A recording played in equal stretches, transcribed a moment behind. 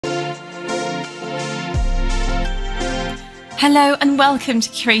Hello and welcome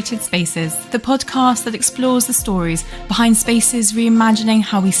to Curated Spaces, the podcast that explores the stories behind spaces reimagining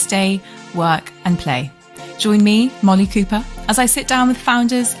how we stay, work and play. Join me, Molly Cooper, as I sit down with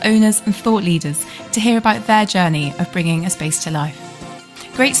founders, owners and thought leaders to hear about their journey of bringing a space to life.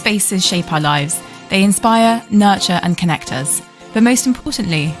 Great spaces shape our lives. They inspire, nurture and connect us. But most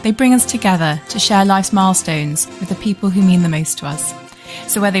importantly, they bring us together to share life's milestones with the people who mean the most to us.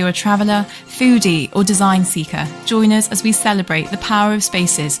 So whether you're a traveller, foodie or design seeker, join us as we celebrate the power of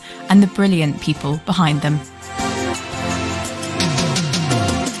spaces and the brilliant people behind them.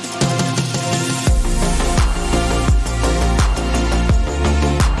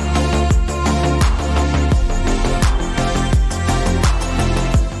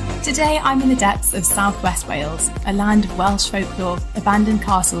 Today I'm in the depths of southwest Wales, a land of Welsh folklore, abandoned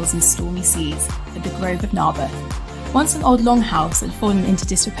castles and stormy seas at the Grove of Narbeth. Once an old longhouse had fallen into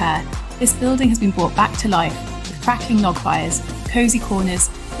disrepair, this building has been brought back to life with crackling log fires, cosy corners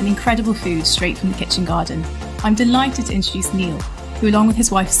and incredible food straight from the kitchen garden. I'm delighted to introduce Neil, who along with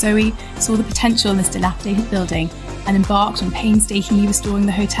his wife Zoe saw the potential in this dilapidated building and embarked on painstakingly restoring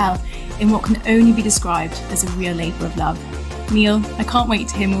the hotel in what can only be described as a real labour of love. Neil, I can't wait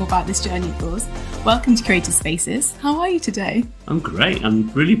to hear more about this journey of yours. Welcome to Curated Spaces. How are you today? I'm great.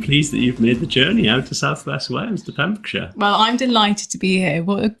 I'm really pleased that you've made the journey out to southwest Wales, to Pembrokeshire. Well, I'm delighted to be here.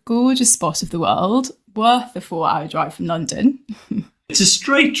 What a gorgeous spot of the world, worth the 4-hour drive from London. It's a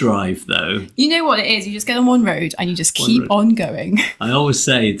straight drive, though. You know what it is? You just get on one road and you just keep on going. I always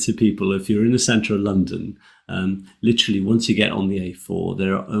say to people, if you're in the centre of London, literally once you get on the A4,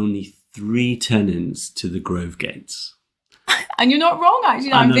 there are only 3 turn-ins to the Grove gates. And you're not wrong,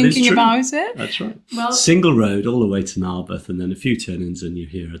 actually. I'm thinking about it. That's right. Well, single road all the way to Narbeth and then a few turn-ins and you're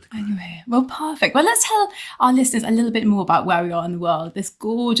here at the Grove. Anyway, well, perfect. Well, let's tell our listeners a little bit more about where we are in the world, this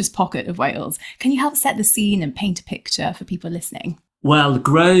gorgeous pocket of Wales. Can you help set the scene and paint a picture for people listening? Well, the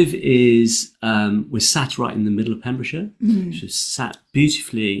Grove is, we're sat right in the middle of Pembrokeshire. Which is sat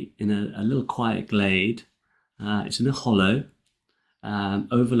beautifully in a little quiet glade. It's in a hollow,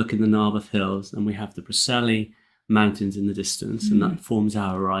 overlooking the Narbeth Hills, and we have the Preseli Mountains in the distance, and that forms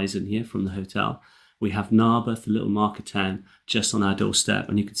our horizon here from the hotel. We have Narbeth, a little market town, just on our doorstep,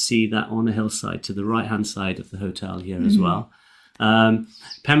 and you can see that on a hillside to the right-hand side of the hotel here as well.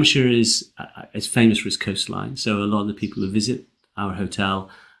 Pembrokeshire is famous for its coastline, so a lot of the people who visit our hotel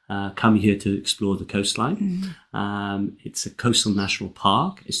come here to explore the coastline. It's a coastal national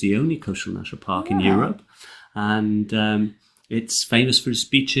park. It's the only coastal national park in Europe, and it's famous for its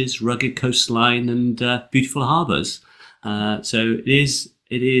beaches, rugged coastline and beautiful harbours. So it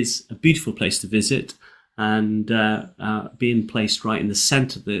is a beautiful place to visit, and being placed right in the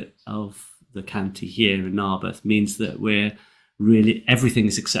centre of the county here in Narbeth means that we're really, everything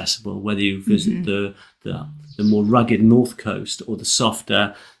is accessible, whether you visit the more rugged north coast or the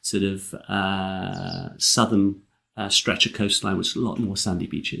softer sort of southern stretch of coastline, which is a lot more sandy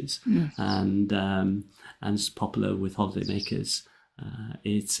beaches. And it's popular with holidaymakers.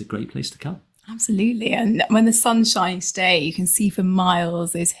 It's a great place to come. Absolutely. And when the sun's shining today, you can see for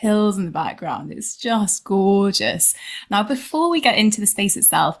miles those hills in the background. It's just gorgeous. Now, before we get into the space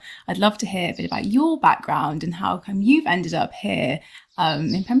itself, I'd love to hear a bit about your background and how come you've ended up here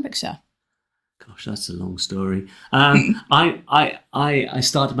in Pembrokeshire. Gosh, that's a long story. I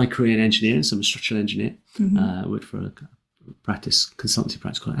started my career in engineering, so I'm a structural engineer. I worked for a consultancy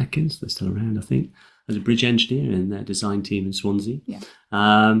practice called Atkins. They're still around, I think. As a bridge engineer in their design team in Swansea.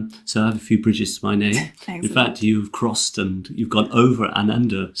 So I have a few bridges to my name. In fact, you've crossed and you've gone over and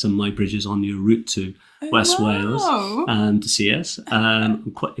under some of my bridges on your route to West Wales to see us.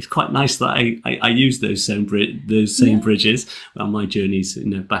 It's quite nice that I use those same bridges on my journeys,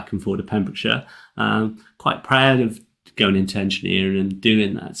 back and forth to Pembrokeshire. Quite proud of going into engineering and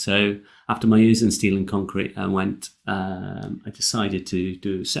doing that. So after my years in steel and concrete, I decided to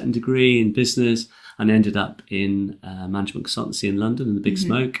do a second degree in business and ended up in management consultancy in London in the Big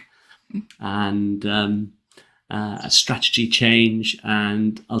Smoke, and a strategy change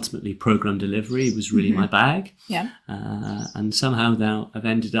and ultimately program delivery was really my bag. And somehow now I've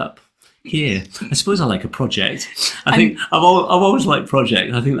ended up here. I suppose I like a project. I think I've always liked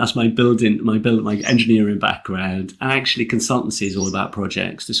projects. I think that's my engineering background. And actually, consultancy is all about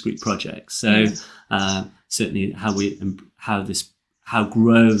projects, discrete projects. So certainly, how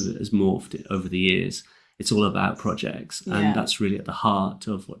Grove has morphed over the years. It's all about projects, and that's really at the heart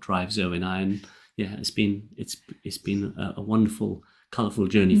of what drives Zoe and I. And it's been a wonderful, colourful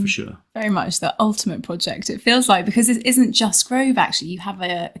journey for sure. Very much the ultimate project, it feels like, because it isn't just Grove, actually. You have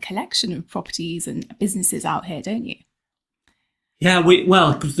a collection of properties and businesses out here, don't you? Yeah,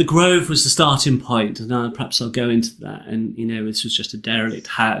 well, the Grove was the starting point, and perhaps I'll go into that. And this was just a derelict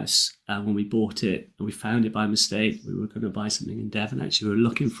house when we bought it, and we found it by mistake. We were going to buy something in Devon. Actually, we were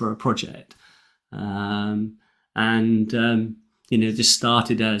looking for a project, this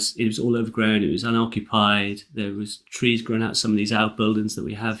started as it was all overgrown. It was unoccupied. There was trees growing out some of these outbuildings that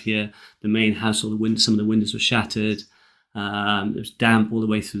we have here. The main house, some of the windows were shattered. There was damp all the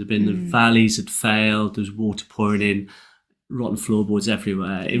way through the bin. The valleys had failed. There was water pouring in. Rotten floorboards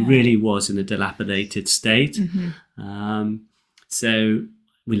everywhere. It really was in a dilapidated state. So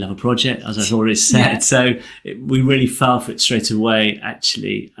we love a project, as I've already said. So we really fell for it straight away.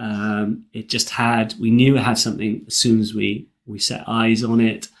 Actually, we knew it had something as soon as we set eyes on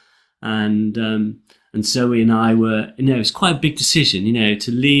it, and Zoe and I were. It was quite a big decision,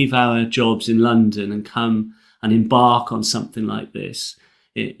 to leave our jobs in London and come and embark on something like this.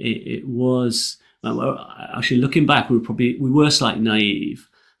 It was. Well, actually, looking back, we were slightly naive,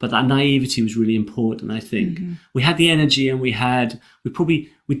 but that naivety was really important. I think we had the energy, and we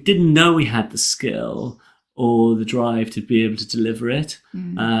didn't know we had the skill or the drive to be able to deliver it.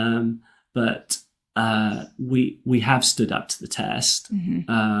 But we have stood up to the test.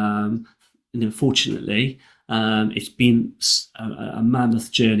 Fortunately, it's been a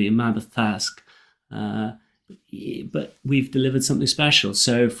mammoth journey, a mammoth task. But we've delivered something special.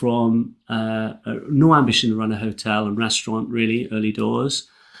 So from no ambition to run a hotel and restaurant, really, early doors,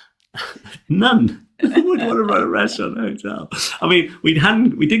 none. Who would want to run a restaurant and hotel? I mean, we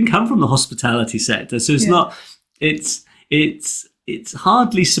didn't come from the hospitality sector, so it's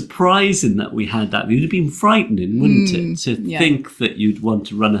hardly surprising that we had that. You'd have been frightening, wouldn't it, to think that you'd want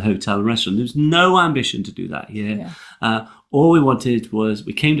to run a hotel and restaurant. There was no ambition to do that here. All we wanted was,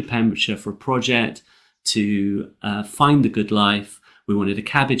 we came to Pembrokeshire for a project to find the good life. We wanted a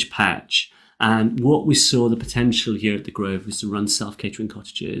cabbage patch, and what we saw the potential here at the Grove was to run self-catering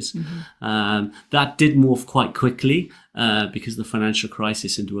cottages. That did morph quite quickly because of the financial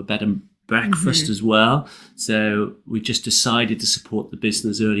crisis into a bed and breakfast as well. So we just decided to support the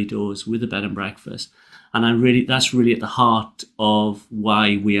business early doors with a bed and breakfast, and that's really at the heart of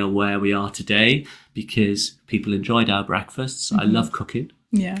why we are where we are today, because people enjoyed our breakfasts. I love cooking.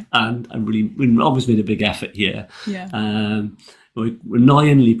 And we've always made a big effort here. We're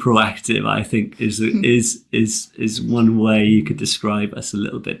annoyingly proactive, I think, is one way you could describe us a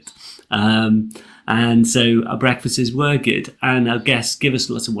little bit. And so our breakfasts were good, and our guests give us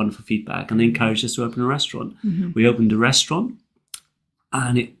lots of wonderful feedback, and they encouraged us to open a restaurant. We opened a restaurant,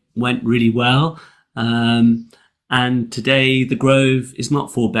 and it went really well. And today the Grove is not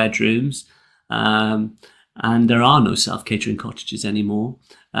 4 bedrooms. And there are no self-catering cottages anymore.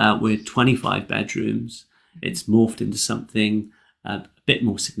 We're 25 bedrooms. It's morphed into something a bit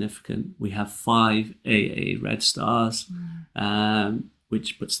more significant. We have 5 AA Red Stars,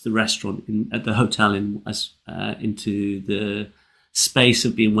 which puts the restaurant at the hotel into the space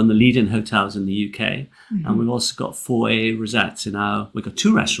of being one of the leading hotels in the UK. And we've also got 4 AA Rosettes we've got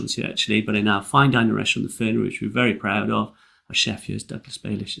 2 restaurants here actually, but in our fine dining restaurant, the Fernery, which we're very proud of. Our chef here is Douglas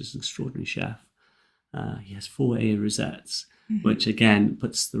Baelish, is an extraordinary chef. He has 4 AA Rosettes, which again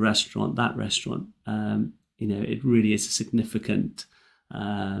puts that restaurant, it really is a significant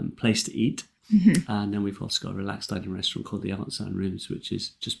place to eat. And then we've also got a relaxed dining restaurant called the Artisan Rooms, which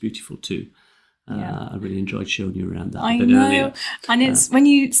is just beautiful too. I really enjoyed showing you around that a bit earlier. And it's when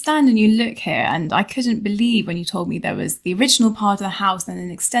you stand and you look here, and I couldn't believe when you told me there was the original part of the house and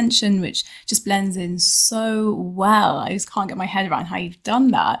an extension which just blends in so well. I just can't get my head around how you've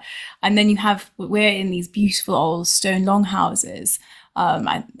done that. And then we're in these beautiful old stone longhouses.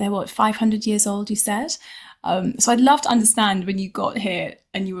 They're 500 years old, you said? So I'd love to understand, when you got here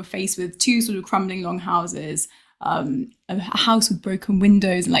and you were faced with 2 sort of crumbling longhouses, a house with broken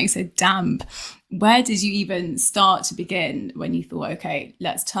windows and, like you said, damp. Where did you even start to begin when you thought, okay,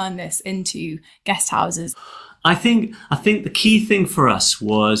 let's turn this into guest houses? I think the key thing for us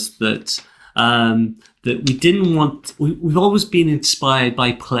was that we didn't want. We've always been inspired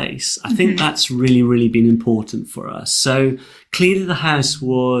by place. I think that's really, really been important for us. So clearly, the house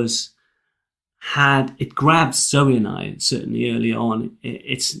it grabbed Zoe and I certainly early on.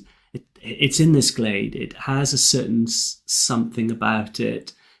 It's in this glade. It has a certain something about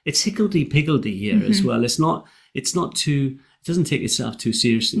it. It's higgledy-piggledy here as well. It's not too. It doesn't take itself too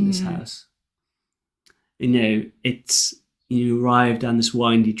seriously in this house. You arrive down this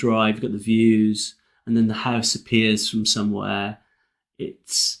windy drive. You've got the views, and then the house appears from somewhere.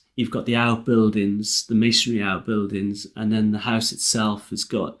 You've got the outbuildings, the masonry outbuildings, and then the house itself has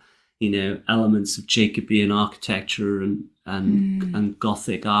got elements of Jacobean architecture and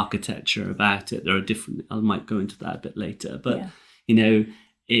Gothic architecture about it. There are different. I might go into that a bit later, but you know,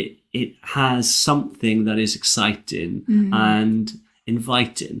 it has something that is exciting and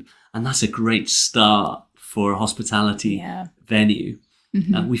inviting, and that's a great start for a hospitality venue.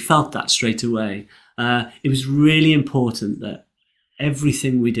 We felt that straight away. It was really important that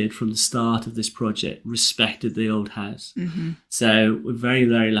everything we did from the start of this project respected the old house. So we're very,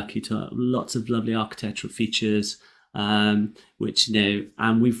 very lucky to have lots of lovely architectural features, which, you know,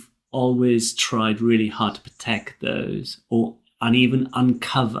 and we've always tried really hard to protect those, and even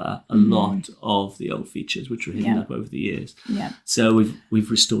uncover a lot of the old features which were hidden up over the years. So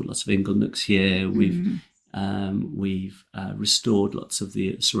we've restored lots of ingle nooks here. We've restored lots of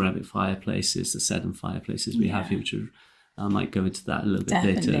the ceramic fireplaces, the Seddon fireplaces we have here, which are, I might go into that a little bit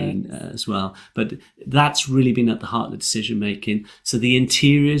later as well. But that's really been at the heart of the decision making. So the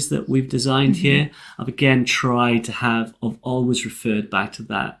interiors that we've designed here, I've again tried to have, I've always referred back to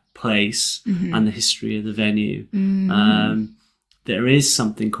that place and the history of the venue. There is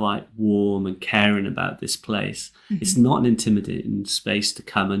something quite warm and caring about this place. It's not an intimidating space to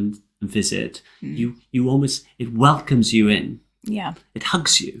come and visit. You almost, it welcomes you in. It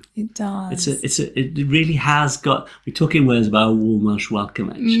hugs you. It does. It really has got, we talk in Wales about a warm Welsh welcome,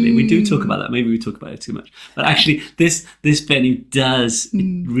 actually. We do talk about that. Maybe we talk about it too much. But actually, this venue does,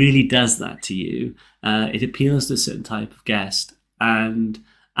 it really does that to you. It appeals to a certain type of guest and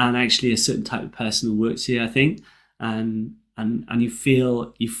actually a certain type of person who works here, I think. And you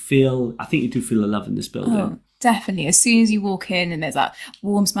feel, I think you do feel a love in this building. Oh, definitely. As soon as you walk in and there's that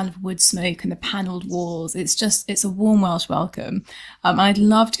warm smell of wood smoke and the panelled walls, it's a warm Welsh welcome. And I'd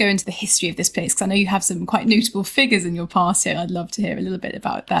love to go into the history of this place, because I know you have some quite notable figures in your past here. I'd love to hear a little bit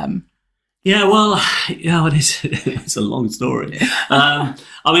about them. Yeah, well, it's a long story. I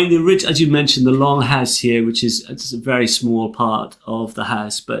mean, as you mentioned, the longhouse here, which is it's a very small part of the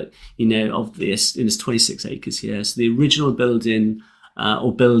house, but, you know, of this, it's 26 acres here. So the original building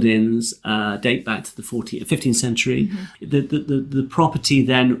or buildings date back to the 15th century. The property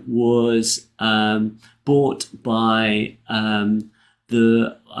then was bought by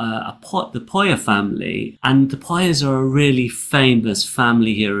the Pollard family, and the Pollards are a really famous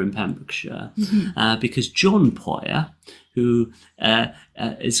family here in Pembrokeshire because John Pollard, who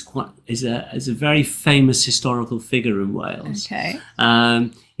is a very famous historical figure in Wales.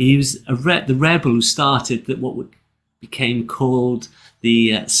 He was the rebel who started what became called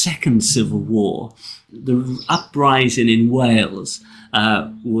the Second Civil War. The uprising in Wales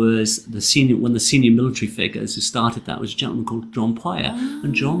was one of the senior military figures who started that was a gentleman called John Pollard,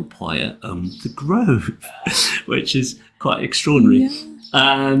 and John Pollard owned the Grove, which is quite extraordinary.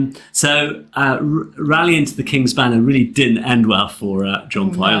 So rallying to the King's Banner really didn't end well for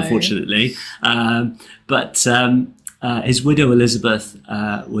John Pollard, unfortunately. But his widow Elizabeth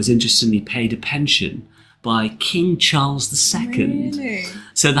was interestingly paid a pension by King Charles II. Really?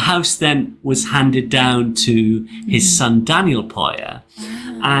 So the house then was handed down to his son Daniel Pollard.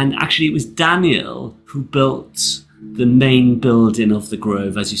 And actually it was Daniel who built the main building of the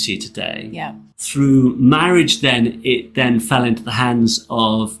Grove as you see it today. Through marriage then, it then fell into the hands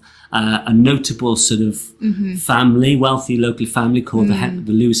of a notable sort of family, wealthy local family called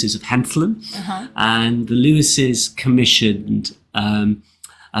the Lewises of Henthlan. And the Lewises commissioned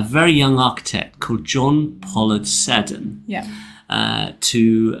a very young architect called John Pollard Seddon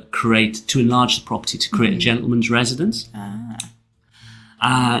to enlarge the property, to create a gentleman's residence.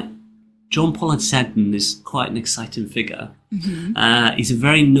 John Pollard Seddon is quite an exciting figure. He's a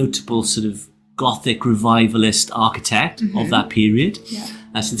very notable sort of Gothic revivalist architect of that period. So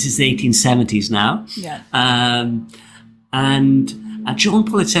this is the 1870s now. And John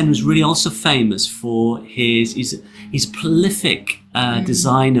Pollard Seddon was really also famous for he's a prolific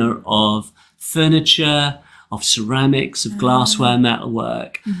designer of furniture, of ceramics, of glassware,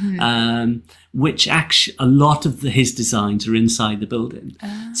 metalwork, which actually a lot of his designs are inside the building.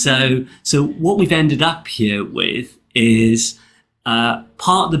 So what we've ended up here with is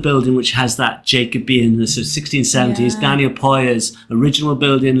part of the building which has that Jacobean, the sort of 1670s, Daniel Pollard's original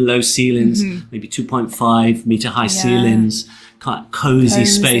building, low ceilings, maybe 2.5 metre high ceilings, kind of cozy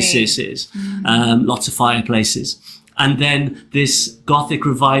spaces, lots of fireplaces. And then this Gothic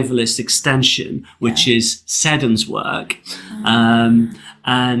revivalist extension, which is Seddon's work, and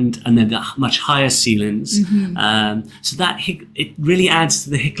then the much higher ceilings. So that it really adds to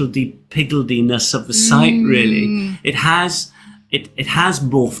the higgledy-piggledy-ness of the site. Really, it has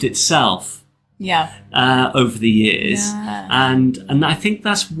morphed itself over the years, and I think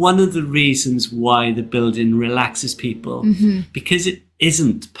that's one of the reasons why the building relaxes people, because it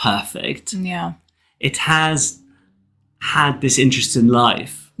isn't perfect. It has had this interest in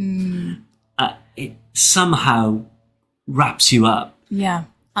life. It somehow wraps you up. Yeah.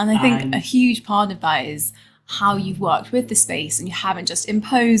 And I think a huge part of that is how you've worked with the space, and you haven't just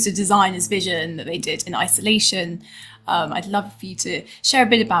imposed a designer's vision that they did in isolation. I'd love for you to share a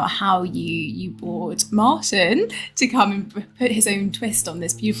bit about how you brought Martin to come and put his own twist on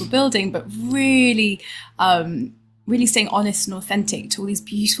this beautiful building, but really staying honest and authentic to all these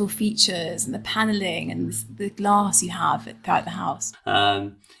beautiful features and the paneling and the glass you have throughout the house.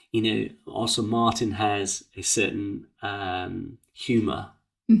 Also Martin has a certain humour.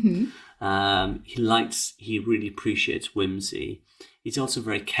 Mm-hmm. He really appreciates whimsy. He's also a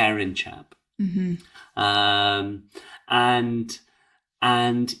very caring chap. Mm-hmm.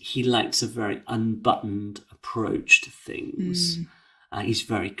 And he likes a very unbuttoned approach to things. He's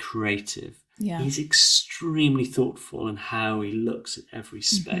very creative. Yeah. He's extremely thoughtful in how he looks at every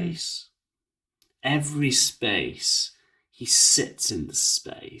space. Mm-hmm. Every space, he sits in the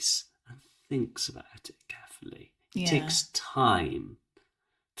space and thinks about it carefully. Yeah. It takes time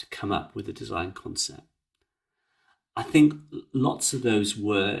to come up with a design concept. I think lots of those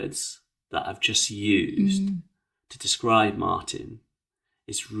words that I've just used to describe Martin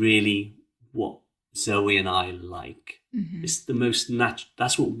is really what Zoe and I like. Mm-hmm. It's the most natural.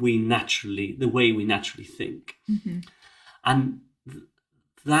 That's what the way we naturally think. Mm-hmm. And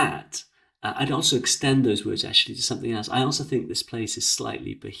that, I'd also extend those words actually to something else. I also think this place is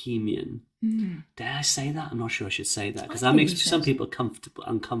slightly bohemian. Dare I say that? I'm not sure I should say that, because that makes some people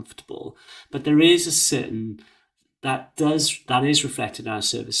uncomfortable. But there is a certain that is reflected in our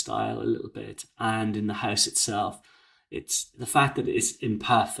service style a little bit, and in the house itself. It's the fact that it's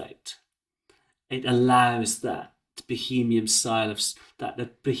imperfect. It allows that bohemian style of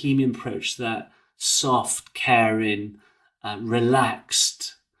that bohemian approach, that soft, caring,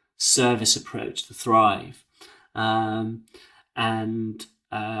 relaxed service approach to thrive.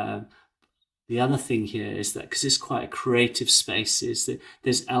 The other thing here is that because it's quite a creative space, that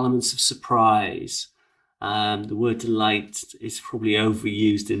there's elements of surprise. The word delight is probably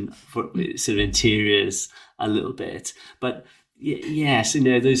overused in sort of interiors a little bit, but yes,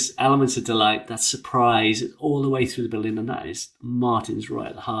 those elements of delight, that surprise, all the way through the building, and that is Martin's right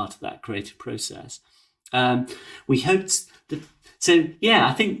at the heart of that creative process. We hoped that. So yeah,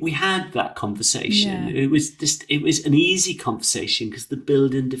 I think we had that conversation. Yeah. It was an easy conversation because the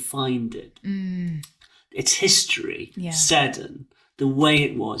building defined it. Its history, Seddon, the way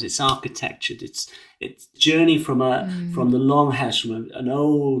it was, its architecture, its journey from the longhouse, from an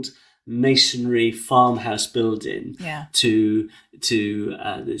old masonry farmhouse building to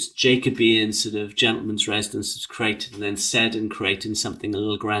this Jacobean sort of gentleman's residence was created, and then Seddon creating something a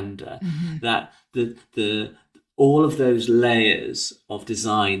little grander. Mm-hmm. That the all of those layers of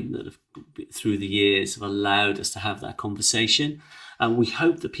design that have through the years have allowed us to have that conversation, and we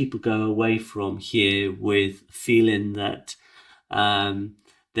hope that people go away from here with a feeling that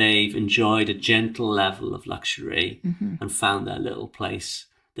they've enjoyed a gentle level of luxury and found their little place,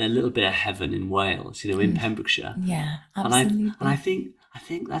 their little bit of heaven in Wales, in Pembrokeshire. Yeah, absolutely. And I think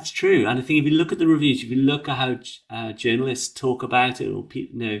that's true. And I think if you look at the reviews, if you look at how journalists talk about it, or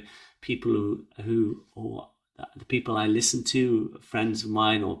people who or the people I listen to, friends of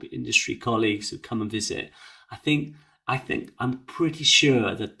mine or industry colleagues who come and visit, I'm pretty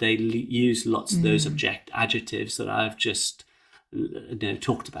sure that they use lots of those adjectives that I've just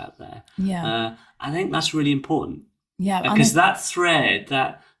talked about there. Yeah, I think that's really important. Yeah, because that thread,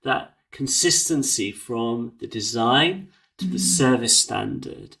 that consistency from the design to the service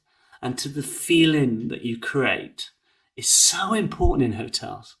standard and to the feeling that you create is so important in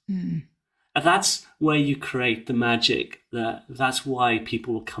hotels. And that's where you create the magic. That's why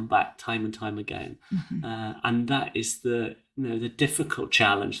people will come back time and time again. And that is the difficult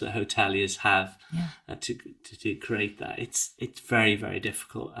challenge that hoteliers have to create that. It's very, very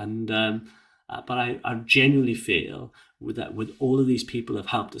difficult. And but I genuinely feel that with all of these people who have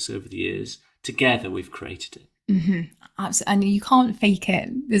helped us over the years, together we've created it. Absolutely. And you can't fake it.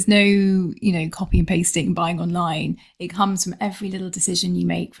 There's no, copy and pasting, buying online. It comes from every little decision you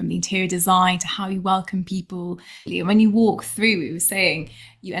make, from the interior design to how you welcome people. When you walk through, we were saying,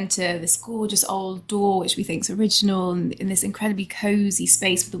 you enter this gorgeous old door, which we think is original, and in this incredibly cozy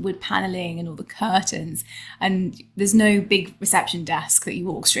space with the wood paneling and all the curtains. And there's no big reception desk that you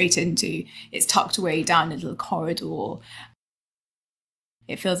walk straight into. It's tucked away down a little corridor.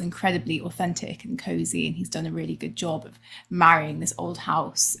 It feels incredibly authentic and cozy, and he's done a really good job of marrying this old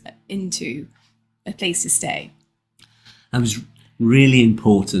house into a place to stay. That was really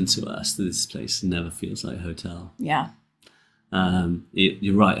important to us, that this place never feels like a hotel. Yeah.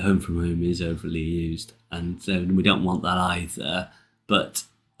 You're right, home from home is overly used, and we don't want that either. But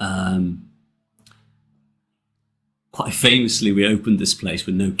quite famously, we opened this place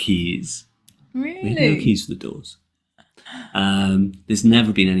with no keys. Really? We had no keys for the doors. There's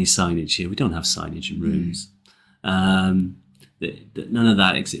never been any signage here. We don't have signage in rooms. None of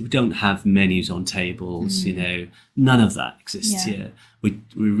that exists. We don't have menus on tables. You know, none of that exists here. We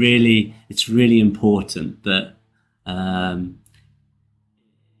really, it's really important that that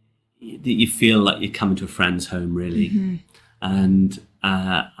you feel like you're coming to a friend's home, really, and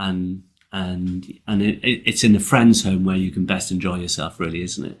it's in a friend's home where you can best enjoy yourself, really,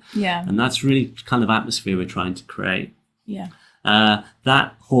 isn't it? Yeah. And that's really kind of atmosphere we're trying to create. Yeah.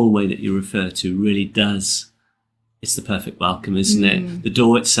 That hallway that you refer to really does. It's the perfect welcome, isn't it? The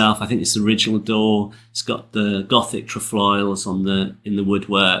door itself, I think it's the original door. It's got the Gothic trefoils in the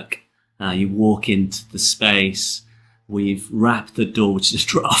woodwork. You walk into the space. We've wrapped the door, which is a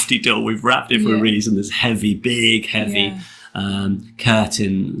drafty door. We've wrapped it for a reason. There's big, heavy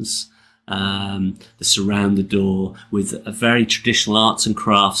curtains that surround the door with a very traditional arts and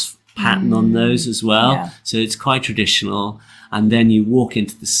crafts pattern on those as well. Yeah. So it's quite traditional. And then you walk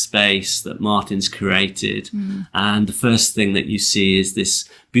into the space that Martin's curated, and the first thing that you see is this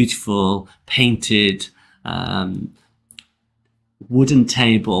beautiful painted wooden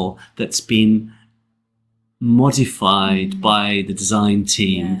table that's been modified by the design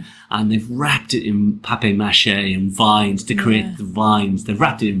team, and they've wrapped it in papier-mâché and vines to create the vines. They've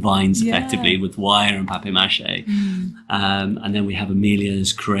wrapped it in vines effectively with wire and papier-mâché. And then we have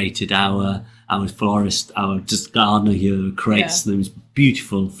Amelia's created our florist, our just gardener here who creates those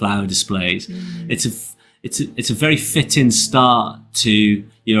beautiful flower displays. It's a very fitting start to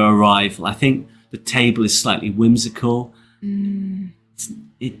your arrival. I think the table is slightly whimsical.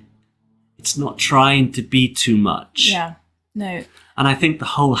 It's not trying to be too much. Yeah, no. And I think the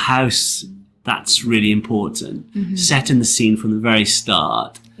whole house, that's really important. Setting the scene from the very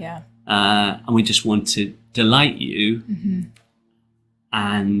start. Yeah. And we just want to delight you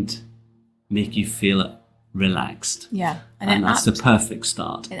and make you feel relaxed. Yeah. And that's the perfect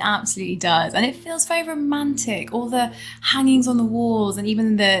start. It absolutely does. And it feels very romantic. All the hangings on the walls, and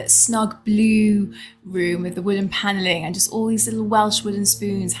even the snug blue room with the wooden panelling, and just all these little Welsh wooden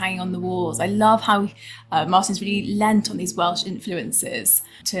spoons hanging on the walls. I love how Martin's really lent on these Welsh influences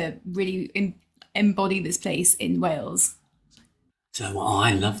to really embody this place in Wales. So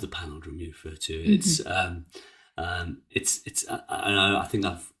I love the panelled room you refer to. I think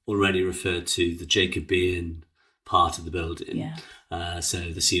I've already referred to the Jacobean part of the building. Yeah.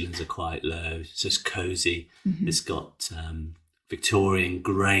 So the ceilings are quite low, so it's cosy. It's got Victorian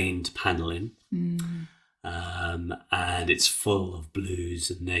grained panelling, and it's full of blues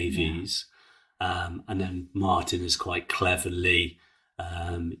and navies. And then Martin has quite cleverly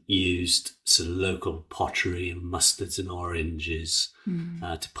used sort of local pottery and mustards and oranges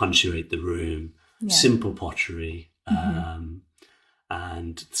to punctuate the room. Simple pottery,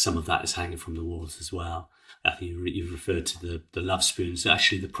 and some of that is hanging from the walls as well. I think you've referred to the love spoons.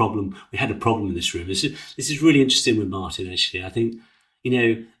 Actually, we had a problem in this room. This is really interesting with Martin, actually. I think, you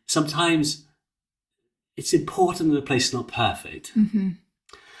know, sometimes it's important that a place is not perfect. And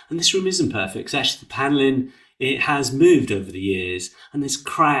this room isn't perfect, because actually the panelling, it has moved over the years, and there's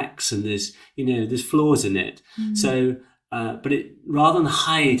cracks and there's flaws in it. So, but rather than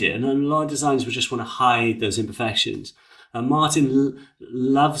hide it, and a lot of designers would just want to hide those imperfections. Martin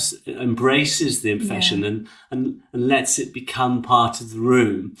embraces the imperfection and lets it become part of the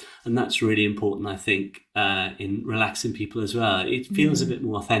room, and that's really important, I think, in relaxing people as well. It feels a bit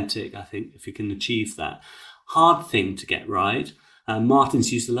more authentic, I think, if you can achieve that. Hard thing to get right.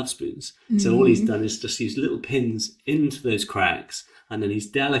 Martin's used the love spoons, so all he's done is just use little pins into those cracks, and then he's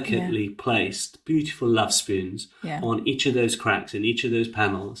delicately placed beautiful love spoons on each of those cracks in each of those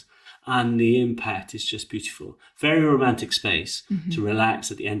panels. And the impact is just beautiful. Very romantic space to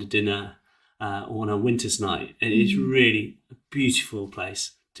relax at the end of dinner or on a winter's night. It is really a beautiful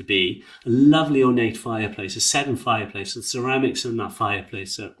place to be. A lovely ornate fireplace, a Seddon fireplace. The ceramics in that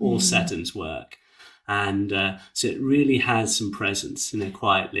fireplace are all Seddon's work. And so it really has some presence in there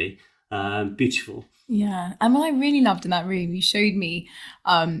quietly. Beautiful. Yeah. And what I really loved in that room, you showed me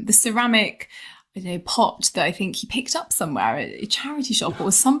the ceramic pot that I think he picked up somewhere at a charity shop or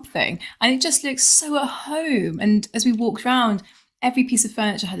something, and it just looks so at home. And as we walked around, every piece of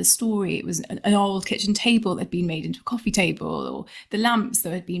furniture had a story. It was an old kitchen table that had been made into a coffee table, or the lamps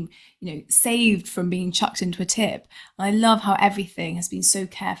that had been, saved from being chucked into a tip. And I love how everything has been so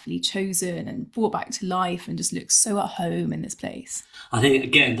carefully chosen and brought back to life, and just looks so at home in this place. I think,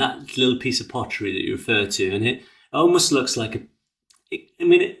 again, that little piece of pottery that you refer to, and it almost looks like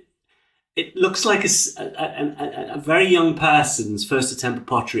it looks like a very young person's first attempt at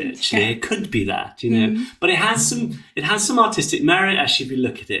pottery. Actually, it could be that, you know, but it has some artistic merit. Actually, if you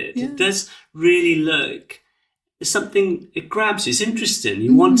look at it, it does really look something. It grabs you. It's interesting.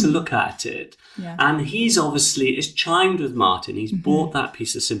 You want to look at it. Yeah. And he's obviously it's chimed with Martin. He's bought that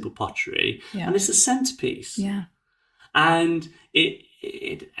piece of simple pottery, and it's a centerpiece. Yeah, and it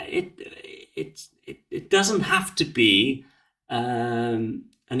doesn't have to be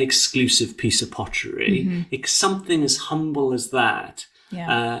an exclusive piece of pottery. It's something as humble as that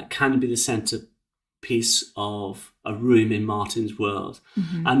can be the centerpiece of a room in Martin's world.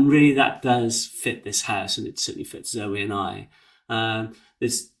 And really that does fit this house, and it certainly fits Zoe and I.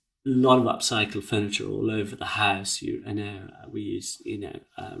 There's a lot of upcycled furniture all over the house. I know we use,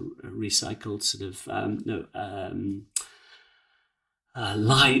 recycled sort of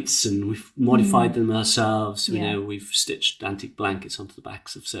lights, and we've modified them ourselves. You know, we've stitched antique blankets onto the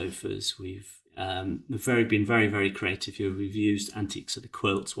backs of sofas. We've been very, very creative here. We've used antique sort of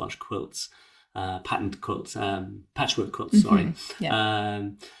quilts, Welsh quilts, patterned quilts, patchwork quilts,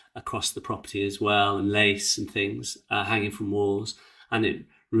 across the property as well, and lace and things hanging from walls. And it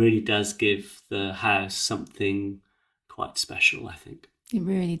really does give the house something quite special, I think. It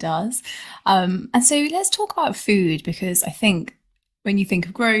really does. And so let's talk about food, because I think when you think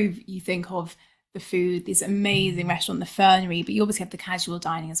of Grove, you think of the food, this amazing restaurant, the fernery, but you obviously have the casual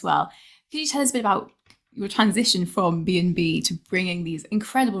dining as well. Could you tell us a bit about your transition from B&B to bringing these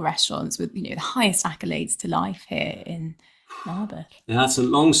incredible restaurants with, the highest accolades to life here in Narbeth? Yeah, that's a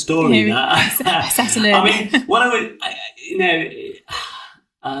long story. Settle in. I mean, what I would,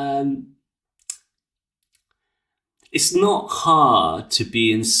 it's not hard to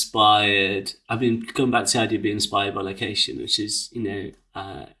be inspired. I've been going back to the idea of being inspired by location, which is,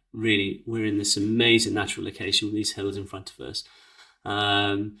 really, we're in this amazing natural location with these hills in front of us.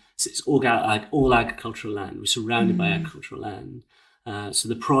 So it's all agricultural land. We're surrounded by agricultural land. So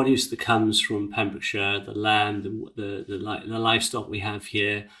the produce that comes from Pembrokeshire, the land, the livestock we have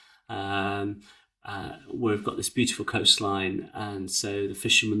here, we've got this beautiful coastline, and so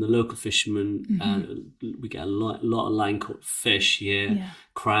the local fishermen, we get a lot of line caught fish here,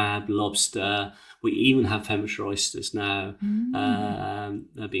 crab, lobster. We even have Pembrokeshire oysters now.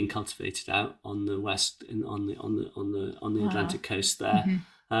 They're being cultivated out on the west, on the Atlantic coast there.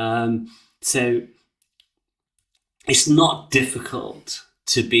 So it's not difficult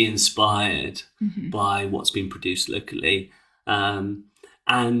to be inspired by what's been produced locally,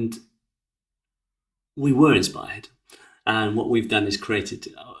 and we were inspired, and what we've done is created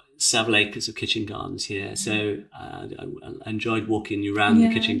several acres of kitchen gardens here. So I enjoyed walking you around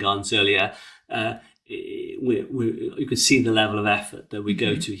the kitchen gardens earlier. You can see the level of effort that we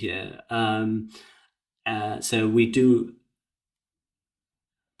go to here. So we do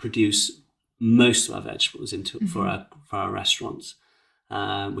produce most of our vegetables for our restaurants.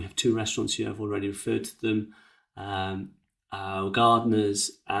 We have 2 restaurants here. I've already referred to them. Our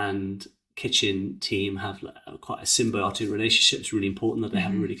gardeners and kitchen team have quite a symbiotic relationship. It's really important that they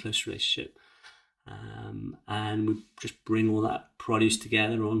have a really close relationship, and we just bring all that produce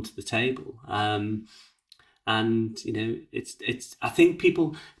together onto the table. And it's I think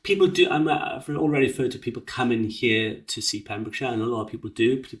people do. I've already referred to people coming here to see Pembrokeshire, and a lot of people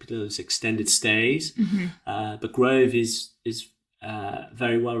do, particularly those extended stays. But Grove is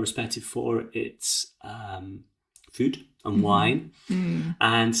very well respected for its food and wine,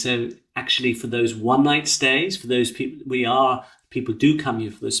 and so actually for those one night stays, for those people do come here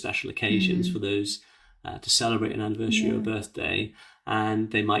for those special occasions, for those to celebrate an anniversary or birthday,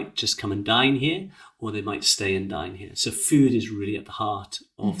 and they might just come and dine here, or they might stay and dine here. So food is really at the heart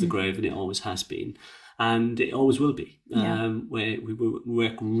of the Grove, and it always has been, and it always will be. Where we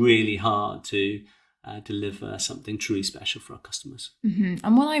work really hard to deliver something truly special for our customers.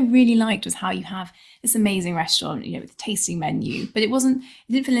 And what I really liked was how you have this amazing restaurant, with a tasting menu, but it didn't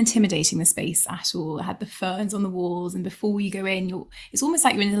feel intimidating, the space at all. It had the ferns on the walls, and before you go in, it's almost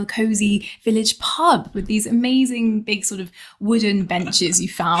like you're in a little cozy village pub with these amazing big sort of wooden benches you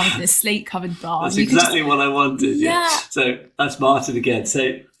found in a slate covered bar. That's exactly what I wanted. Yeah. So that's Martin again.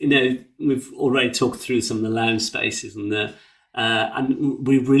 So we've already talked through some of the lounge spaces and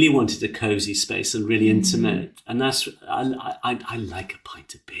we really wanted a cozy space and really intimate, and that's I like a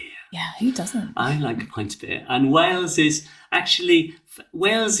pint of beer. Yeah, who doesn't? I like a pint of beer, and Wales is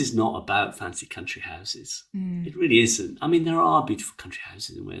not about fancy country houses. It really isn't. I mean, there are beautiful country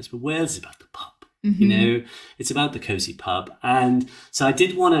houses in Wales, but Wales is about the pub. It's about the cozy pub, and so I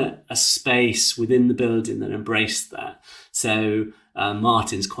did want a space within the building that embraced that. So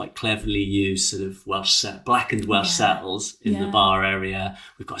Martin's quite cleverly used sort of blackened Welsh settles in the bar area.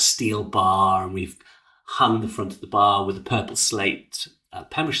 We've got a steel bar, and we've hung the front of the bar with a purple slate,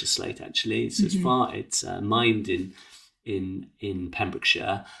 Pembrokeshire slate actually. So it's mined in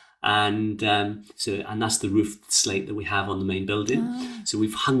Pembrokeshire. And and that's the roof slate that we have on the main building. So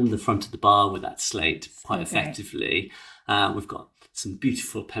we've hung the front of the bar with that slate quite effectively. We've got some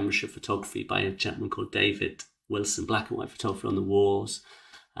beautiful Pembrokeshire photography by a gentleman called David Wilson, black and white photography on the walls.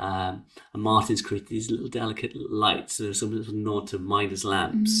 And Martin's created these little delicate lights. So there's some little nod to miners'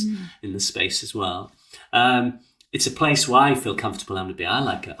 lamps in the space as well. It's a place where I feel comfortable having a beer.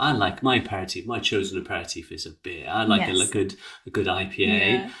 I like my aperitif. My chosen aperitif is a beer. I like a good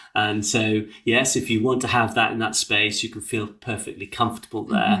IPA. And so, yes, if you want to have that in that space, you can feel perfectly comfortable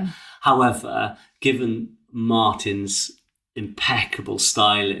there. However, given Martin's impeccable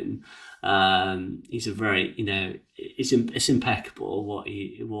styling, he's a very, it's impeccable what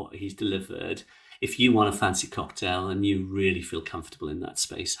he's delivered. If you want a fancy cocktail and you really feel comfortable in that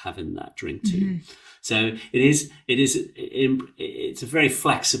space, having that drink too. So it's a very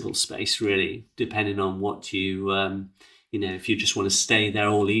flexible space, really, depending on what you, if you just want to stay there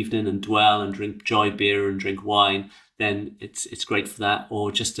all evening and dwell and drink joy beer and drink wine, then it's great for that.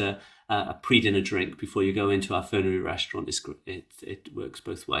 Or just a pre-dinner drink before you go into our fernery restaurant. It works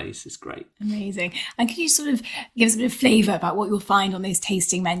both ways. It's great. Amazing. And can you sort of give us a bit of flavour about what you'll find on those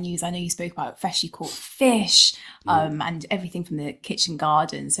tasting menus? I know you spoke about freshly caught fish and everything from the kitchen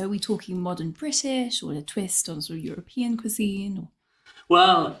garden. So are we talking modern British or a twist on sort of European cuisine? Or?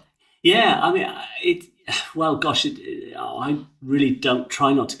 Well, yeah. I mean, I really don't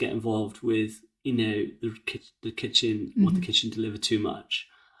try not to get involved with, the kitchen, what the kitchen deliver too much.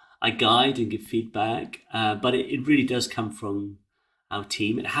 I guide and give feedback, but it really does come from our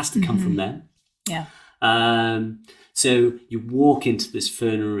team. It has to come from them. Yeah. So you walk into this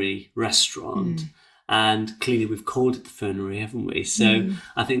fernery restaurant, and clearly we've called it the fernery, haven't we? So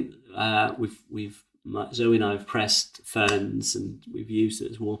I think Zoe and I have pressed ferns, and we've used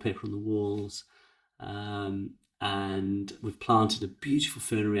it as wallpaper on the walls. And we've planted a beautiful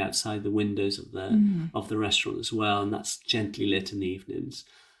fernery outside the windows of the restaurant as well, and that's gently lit in the evenings.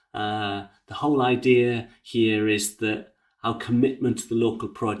 The whole idea here is that our commitment to the local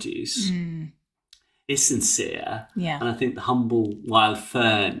produce is sincere, and I think the humble wild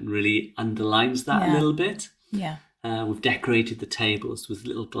fern really underlines that a little bit. We've decorated the tables with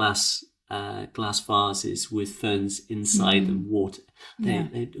little glass vases with ferns inside them, water.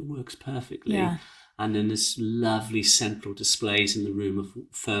 It works perfectly. And then there's lovely central displays in the room of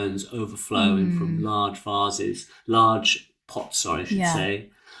ferns overflowing from large pots, I should say,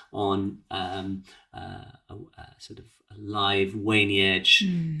 on a sort of a live Waney edge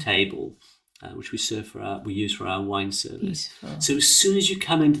table, which we use for our wine service. Beautiful. So as soon as you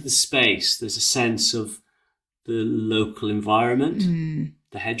come into the space, there's a sense of the local environment,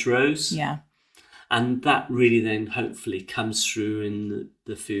 the hedgerows. And that really then hopefully comes through in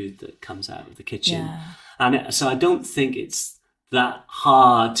the food that comes out of the kitchen. And so I don't think it's that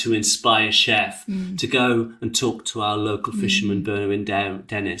hard to inspire a chef to go and talk to our local fisherman, Bernard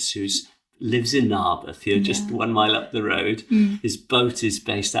Dennis, who lives in Narbeth, just 1 mile up the road. His boat is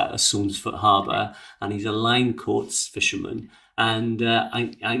based out of Saundersfoot Harbour, and he's a line caught fisherman. And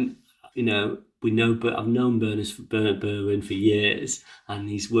I've known Bernard Berwin for years, and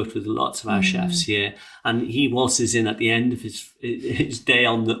he's worked with lots of our chefs here. And he waltzes in at the end of his day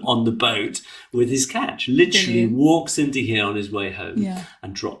on the boat with his catch. Literally walks into here on his way home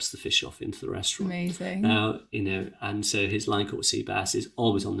and drops the fish off into the restaurant. Amazing. Now, and so his line caught sea bass is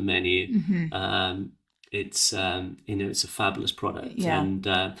always on the menu. It's it's a fabulous product, and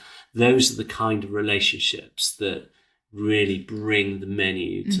those are the kind of relationships that really bring the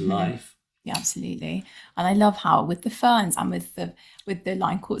menu to life. Yeah, absolutely. And I love how with the ferns and with the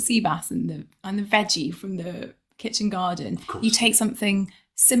line caught sea bass and the veggie from the kitchen garden, you take something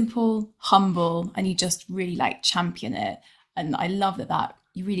simple, humble, and you just really champion it. And I love that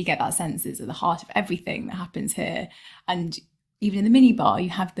you really get that sense it's at the heart of everything that happens here. And even in the minibar, you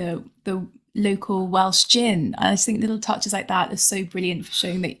have the local Welsh gin. And I just think little touches like that are so brilliant for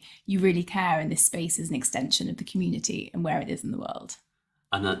showing that you really care, and this space is an extension of the community and where it is in the world.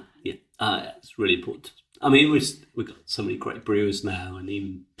 And it's really important. I mean, we've got so many great brewers now, and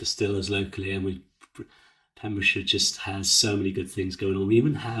even distillers locally, and Pembrokeshire just has so many good things going on. We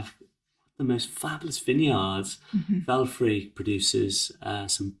even have the most fabulous vineyards. Velfrey produces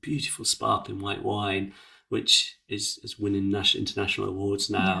some beautiful sparkling white wine. which is winning international awards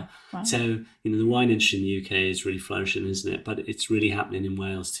now. Yeah, wow. So, the wine industry in the UK is really flourishing, isn't it? But it's really happening in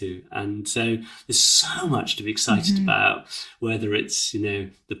Wales too. And so there's so much to be excited about, whether it's, the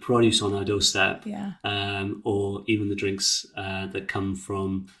produce on our doorstep, or even the drinks that come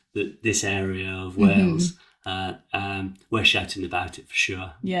from this area of Wales. We're shouting about it for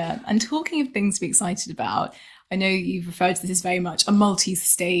sure. Yeah. And talking of things to be excited about, I know you've referred to this as very much a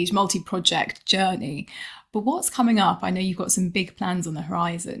multi-stage, multi-project journey. But what's coming up? I know you've got some big plans on the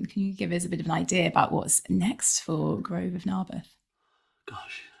horizon. Can you give us a bit of an idea about what's next for Grove of Narbeth?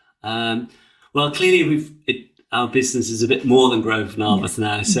 Gosh. Well, clearly our business is a bit more than Grove of Narbeth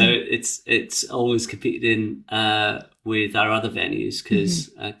now. So it's always competing with our other venues, because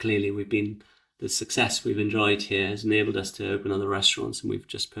clearly the success we've enjoyed here has enabled us to open other restaurants, and we've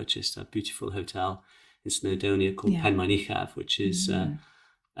just purchased a beautiful hotel in Snowdonia called Penmaenuchaf, which is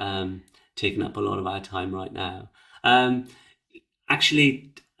taking up a lot of our time right now.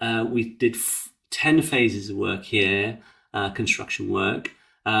 Actually, we did 10 phases of work here, construction work.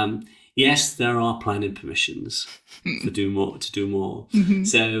 Yes, there are planning permissions to do more.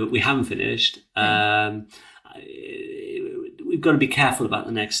 So we haven't finished. We've got to be careful about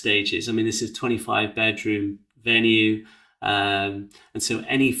the next stages. I mean, this is a 25-bedroom venue. And so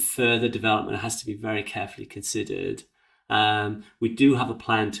any further development has to be very carefully considered. We do have a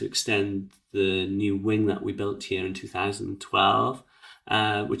plan to extend the new wing that we built here in 2012,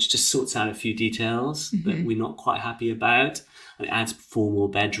 which just sorts out a few details that we're not quite happy about, and it adds 4 more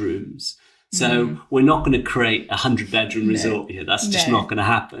bedrooms. So we're not going to create a 100-bedroom resort here. That's just not going to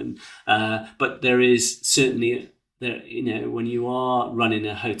happen. But there is certainly, when you are running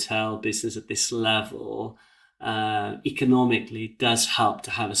a hotel business at this level, economically it does help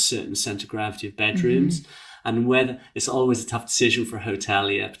to have a certain centre of gravity of bedrooms. And whether it's always a tough decision for a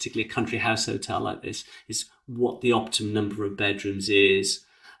hotelier, particularly a country house hotel like this, is what the optimum number of bedrooms is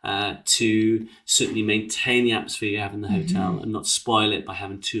to certainly maintain the atmosphere you have in the hotel and not spoil it by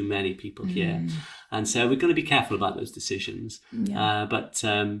having too many people here. And so we're going to be careful about those decisions. But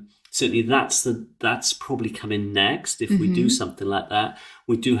certainly that's probably coming next if we do something like that.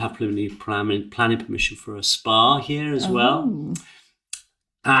 We do have preliminary planning permission for a spa here as well.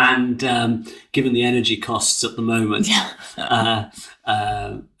 And given the energy costs at the moment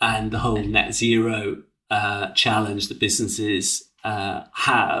and the whole net zero challenge that businesses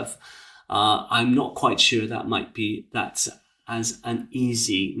have, I'm not quite sure that's as an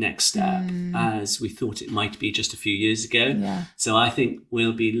easy next step as we thought it might be just a few years ago. So I think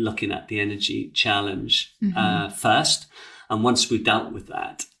we'll be looking at the energy challenge first, and once we've dealt with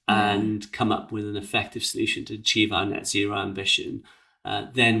that and come up with an effective solution to achieve our net zero ambition,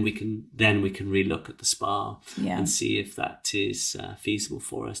 then we can relook at the spa and see if that is feasible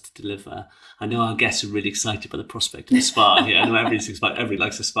for us to deliver. I know our guests are really excited by the prospect of the spa here. I know everybody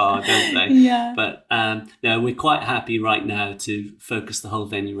likes a spa, don't they? But no, we're quite happy right now to focus the whole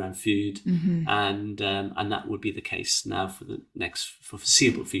venue around food, and that would be the case now for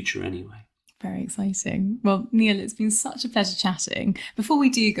foreseeable future anyway. Very exciting. Well, Neil, it's been such a pleasure chatting. Before we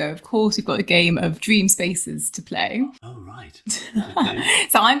do go, of course, we've got a game of Dream Spaces to play. Oh, right. Okay.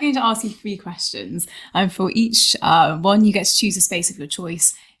 So I'm going to ask you 3 questions. And for each one, you get to choose a space of your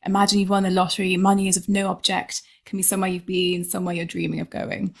choice. Imagine you've won the lottery. Money is of no object. Can be somewhere you've been, somewhere you're dreaming of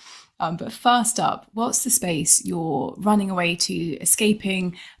going. But first up, what's the space you're running away to,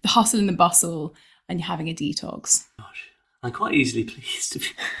 escaping the hustle and the bustle, and you're having a detox? Gosh, I'm quite easily pleased, to be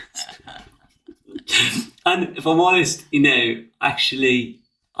honest. And if I'm honest, actually,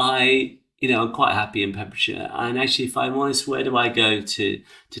 I'm quite happy in Pembrokeshire. And actually, if I'm honest, where do I go to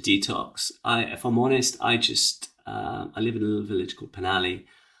detox? If I'm honest, I live in a little village called Penally.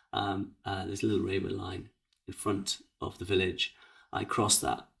 There's a little railway line in front of the village. I cross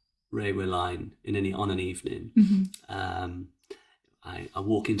that railway line on an evening. I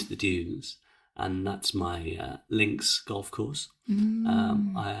walk into the dunes. And that's my links golf course.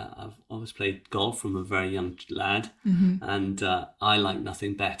 I've always played golf from a very young lad, and I like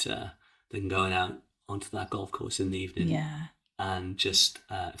nothing better than going out onto that golf course in the evening. And just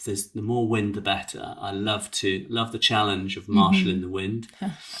if there's the more wind, the better. I love the challenge of marshalling the wind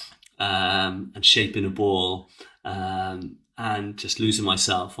and shaping a ball. And just losing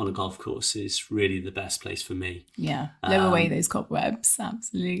myself on a golf course is really the best place for me. Blow away those cobwebs,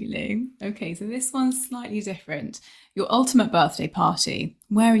 absolutely. Okay, so this one's slightly different. Your ultimate birthday party,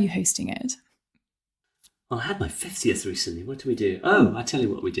 where are you hosting it? Well, I had my 50th recently. What did we do? Oh, I'll tell you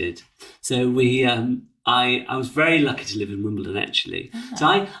what we did. So we, I was very lucky to live in Wimbledon, actually. So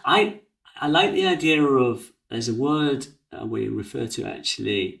I like the idea of, there's a word we refer to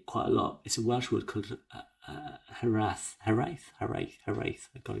actually quite a lot. It's a Welsh word called Harath.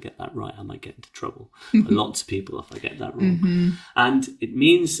 I've got to get that right. I might get into trouble. Lots of people if I get that wrong. And it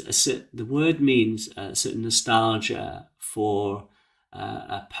means the word means a certain nostalgia for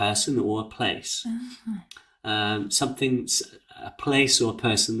a person or a place. Something, a place or a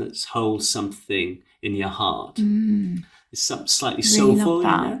person that holds something in your heart. It's something slightly soulful.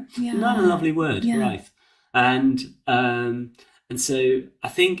 Not a lovely word, right? And so I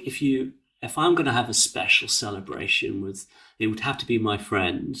think if I'm going to have a special celebration it would have to be my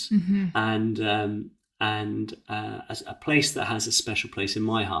friends, and as a place that has a special place in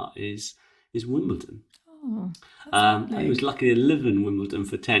my heart is Wimbledon. I was lucky to live in Wimbledon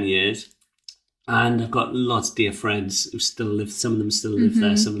for 10 years, and I've got lots of dear friends who still live. Some of them still live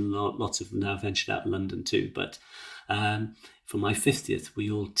there. Lots of them now ventured out of London too. But for my 50th, we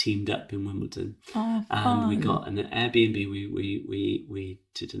all teamed up in Wimbledon, and we got an Airbnb. We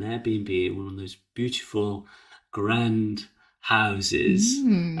did an Airbnb in one of those beautiful, grand houses,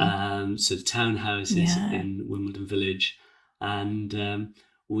 sort of townhouses in Wimbledon Village, and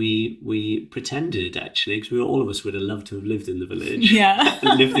we pretended actually, because all of us would have loved to have lived in the village,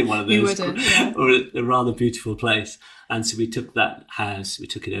 lived in one of those, or a rather beautiful place. And so we took that house, we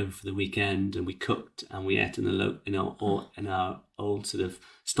took it over for the weekend, and we cooked and we ate in our old sort of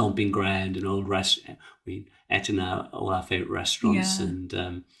stomping ground and old restaurant. We ate in all our favourite restaurants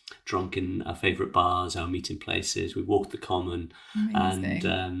and drunk in our favourite bars, our meeting places. We walked the common.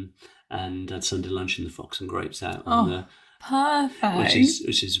 Amazing. and had Sunday lunch in the Fox and Grapes out on the perfect,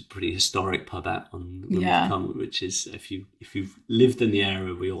 which is a pretty historic pub out on the Common, which is if you've lived in the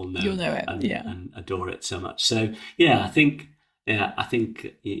area, we all know, you'll know it, and adore it so much. So I think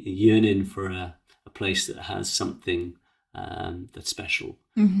yearning for a place that has something that's special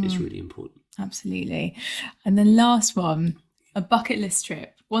is really important. Absolutely. And the last one, a bucket list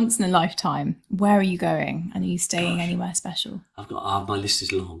trip, once in a lifetime. Where are you going? And are you staying anywhere special? My list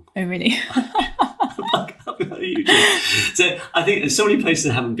is long. Oh, really? So I think there's so many places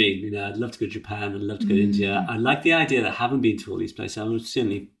I haven't been. I'd love to go to Japan. I'd love to go to India. I like the idea that I haven't been to all these places. I've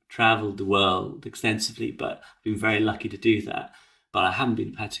certainly travelled the world extensively, but I've been very lucky to do that. But I haven't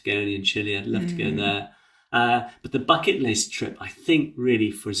been to Patagonia and Chile. I'd love to go there. But the bucket list trip, I think,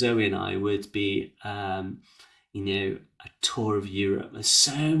 really for Zoe and I would be, a tour of Europe. There's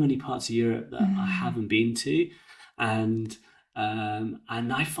so many parts of Europe that I haven't been to, and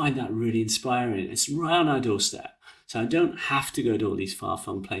I find that really inspiring. It's right on our doorstep, so I don't have to go to all these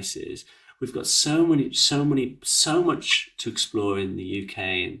far-flung places. We've got so much to explore in the UK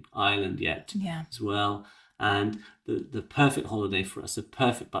and Ireland yet as well. And the perfect holiday for us, the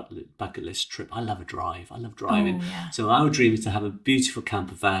perfect bucket list trip. I love a drive. I love driving. So our dream is to have a beautiful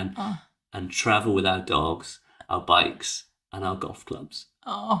camper van and travel with our dogs, our bikes, and our golf clubs.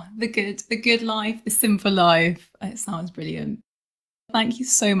 Oh, the good life, the simple life. It sounds brilliant. Thank you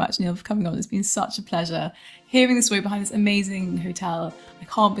so much, Neil, for coming on. It's been such a pleasure hearing the story behind this amazing hotel. I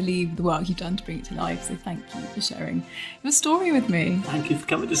can't believe the work you've done to bring it to life. So thank you for sharing your story with me. Thank you for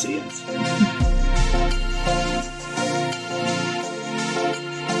coming to see us.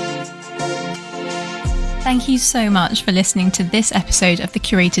 Thank you so much for listening to this episode of the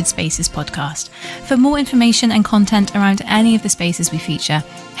Curated Spaces podcast. For more information and content around any of the spaces we feature,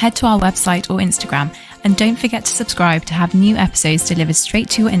 head to our website or Instagram, and don't forget to subscribe to have new episodes delivered straight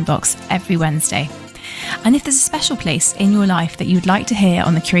to your inbox every Wednesday. And if there's a special place in your life that you'd like to hear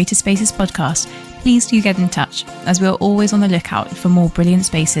on the Curated Spaces podcast, please do get in touch, as we're always on the lookout for more brilliant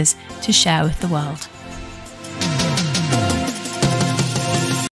spaces to share with the world.